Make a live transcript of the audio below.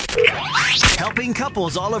Helping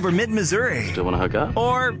couples all over mid-Missouri. Still want to hook up?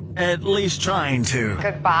 Or at least trying to.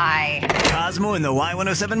 Goodbye. Cosmo and the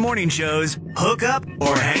Y107 Morning Show's Hook Up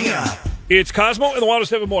or Hang Up. It's Cosmo and the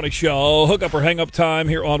Y107 Morning Show. Hook up or hang up time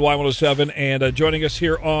here on Y107. And joining us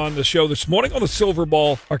here on the show this morning on the Silver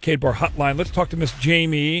Ball Arcade Bar Hotline. Let's talk to Miss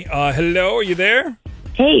Jamie. Hello, are you there?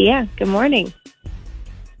 Hey, yeah. Good morning.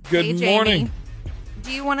 Good Hey, morning. Jamie.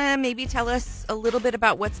 Do you want to maybe tell us a little bit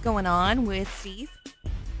about what's going on with Steve?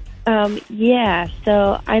 Yeah.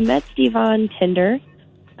 So I met Steve on Tinder,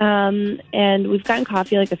 and we've gotten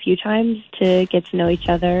coffee like a few times to get to know each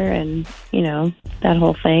other, and that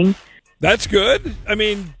whole thing. That's good. I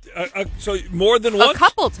mean, so more than once? A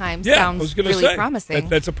couple times sounds really promising.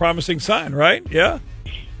 That's a promising sign, right? Yeah.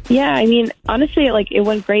 Yeah, I mean, honestly, it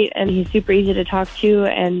went great, and he's super easy to talk to,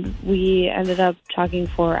 and we ended up talking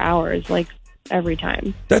for hours, every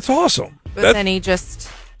time. That's awesome. But then he just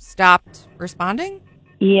stopped responding?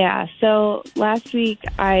 Yeah, so last week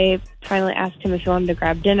I finally asked him if he wanted to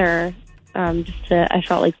grab dinner. I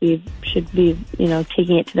felt like we should be,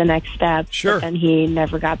 taking it to the next step. Sure. But then he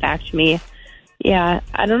never got back to me. Yeah,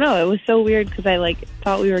 I don't know. It was so weird because I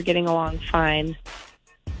thought we were getting along fine.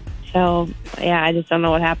 So, yeah, I just don't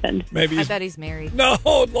know what happened. I bet he's married. No,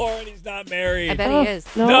 Lauren, he's not married. I bet he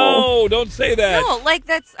is. No, don't say that. No,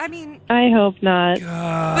 I hope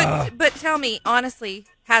not. But tell me, honestly,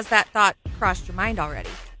 has that thought crossed your mind already?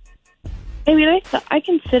 I mean, I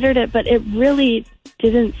considered it, but it really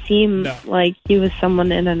didn't seem like he was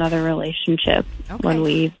someone in another relationship when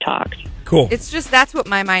we talked. Cool. It's just that's what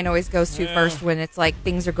my mind always goes to first when it's like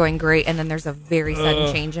things are going great and then there's a very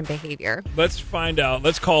sudden change in behavior. Let's find out.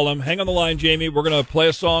 Let's call him. Hang on the line, Jamie. We're going to play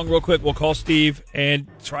a song real quick. We'll call Steve and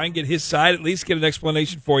try and get his side, at least get an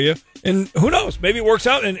explanation for you. And who knows? Maybe it works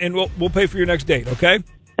out and we'll pay for your next date, okay?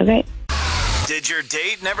 Okay. Did your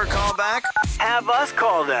date never call back? Have us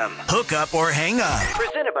call them. Hook Up or Hang Up.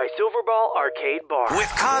 Presented by Silverball Arcade Bar. With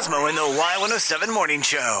Cosmo and the Y107 Morning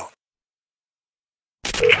Show.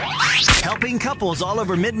 Helping couples all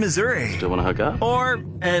over mid-Missouri. Still want to hook up? Or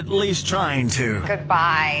at least trying to.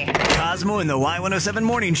 Goodbye. Cosmo and the Y107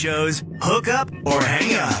 Morning Show's Hook Up or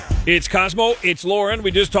Hang Up. It's Cosmo. It's Lauren.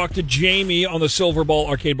 We just talked to Jamie on the Silver Ball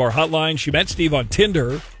Arcade Bar Hotline. She met Steve on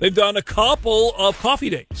Tinder. They've done a couple of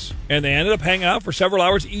coffee dates, and they ended up hanging out for several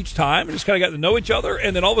hours each time and just kind of got to know each other.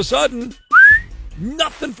 And then all of a sudden,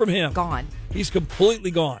 nothing from him. Gone. He's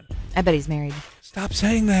completely gone. I bet he's married. Stop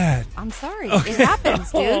saying that. I'm sorry. Okay. It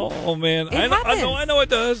happens, dude. Oh, man. It happens. I know it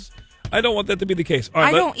does. I don't want that to be the case. All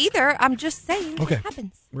right, I don't either. I'm just saying it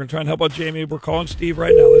happens. We're going to try and help out Jamie. We're calling Steve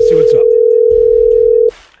right now. Let's see what's up.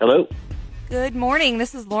 Hello? Good morning.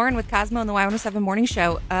 This is Lauren with Cosmo and the Y107 Morning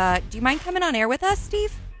Show. Do you mind coming on air with us,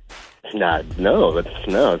 Steve? No.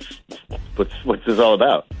 What's this all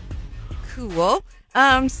about? Cool.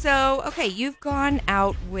 Okay, you've gone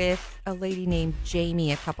out with a lady named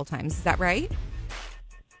Jamie a couple times. Is that right?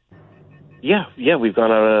 Yeah, we've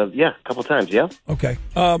gone out a couple times, yeah. Okay.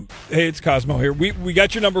 Hey, it's Cosmo here. We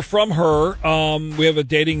got your number from her. We have a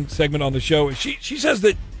dating segment on the show, and she says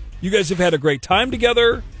that you guys have had a great time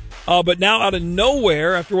together, but now out of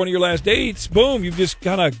nowhere, after one of your last dates, boom, you've just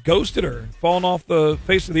kind of ghosted her and fallen off the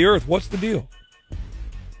face of the earth. What's the deal?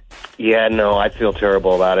 Yeah, no, I feel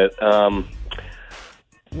terrible about it.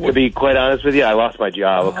 To be quite honest with you, I lost my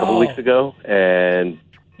job a couple weeks ago, and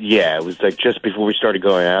yeah, it was just before we started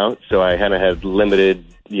going out, so I kind of had limited,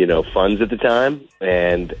 funds at the time,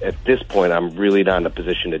 and at this point, I'm really not in a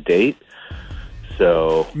position to date.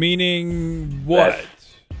 So, meaning what?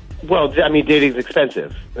 Well, I mean, dating's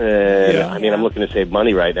expensive, and I'm looking to save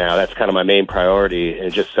money right now. That's kind of my main priority, and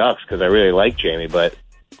it just sucks because I really like Jamie, but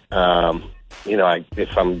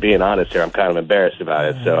if I'm being honest here, I'm kind of embarrassed about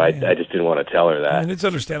it, so I just didn't want to tell her that. And it's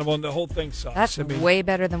understandable, and the whole thing sucks. That's way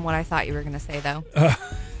better than what I thought you were going to say, though.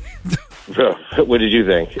 What did you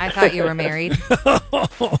think? I thought you were married.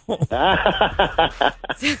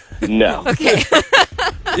 No. Okay.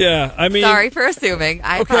 Yeah, I mean... Sorry for assuming.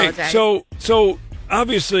 I apologize. So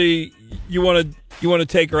obviously, you want to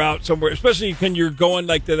take her out somewhere, especially when you're going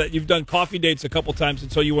like that. You've done coffee dates a couple times,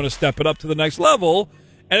 and so you want to step it up to the next level.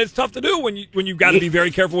 And it's tough to do when you've got to be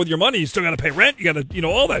very careful with your money. You still got to pay rent. You got to,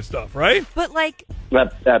 all that stuff, right? But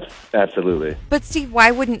Absolutely. But Steve,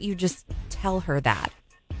 why wouldn't you just tell her that?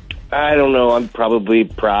 I don't know. I'm probably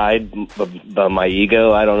pride by my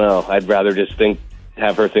ego. I don't know. I'd rather just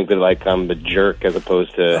have her think that I'm a jerk as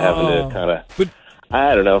opposed to having to kind of,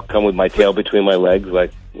 I don't know, come with my tail between my legs. I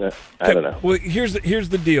don't know. Well, here's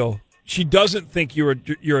the deal. She doesn't think you're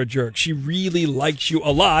a jerk. She really likes you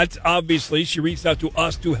a lot. Obviously, she reached out to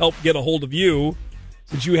us to help get a hold of you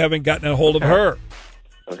since you haven't gotten a hold of her.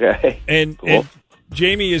 Okay. And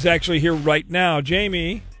Jamie is actually here right now.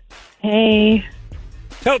 Jamie, Hey,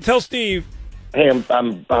 tell Steve. Hey,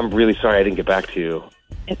 I'm really sorry I didn't get back to you.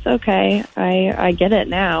 it's okay. I get it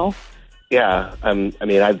now. Yeah,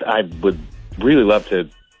 I would really love to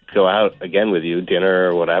go out again with you, dinner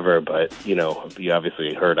or whatever, but, you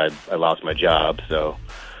obviously heard I lost my job, so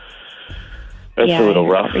that's yeah, a little I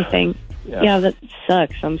heard rough. Everything. Yeah. Yeah, that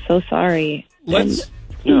sucks. I'm so sorry.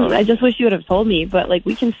 I just wish you would have told me, but,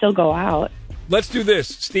 we can still go out. Let's do this.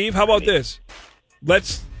 Steve, how about this?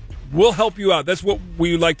 We'll help you out. That's what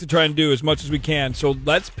we like to try and do as much as we can. So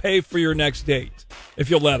let's pay for your next date, if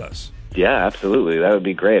you'll let us. Yeah, absolutely. That would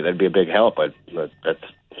be great. That'd be a big help. That's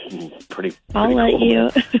pretty I'll let cool. you.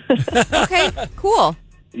 Okay, cool.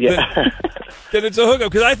 Yeah. Then it's a hookup,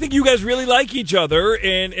 because I think you guys really like each other,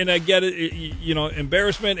 and I get it,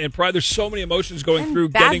 embarrassment and pride. There's so many emotions going And through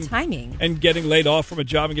bad timing. and getting laid off from a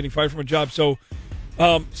job and getting fired from a job. So,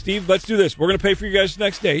 Steve, let's do this. We're going to pay for you guys'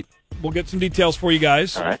 next date. We'll get some details for you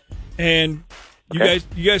guys. All right. And you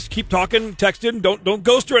guys keep talking, texting. Don't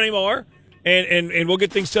ghost her anymore. And we'll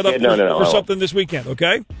get things set up for something this weekend,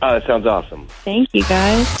 okay? Oh, that sounds awesome. Thank you,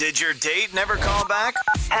 guys. Did your date never call back?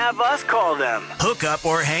 Have us call them. Hook up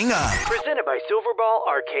or hang up Presented by Silverball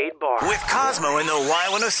Arcade Bar. with Cosmo in the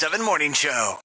Y107 Morning Show.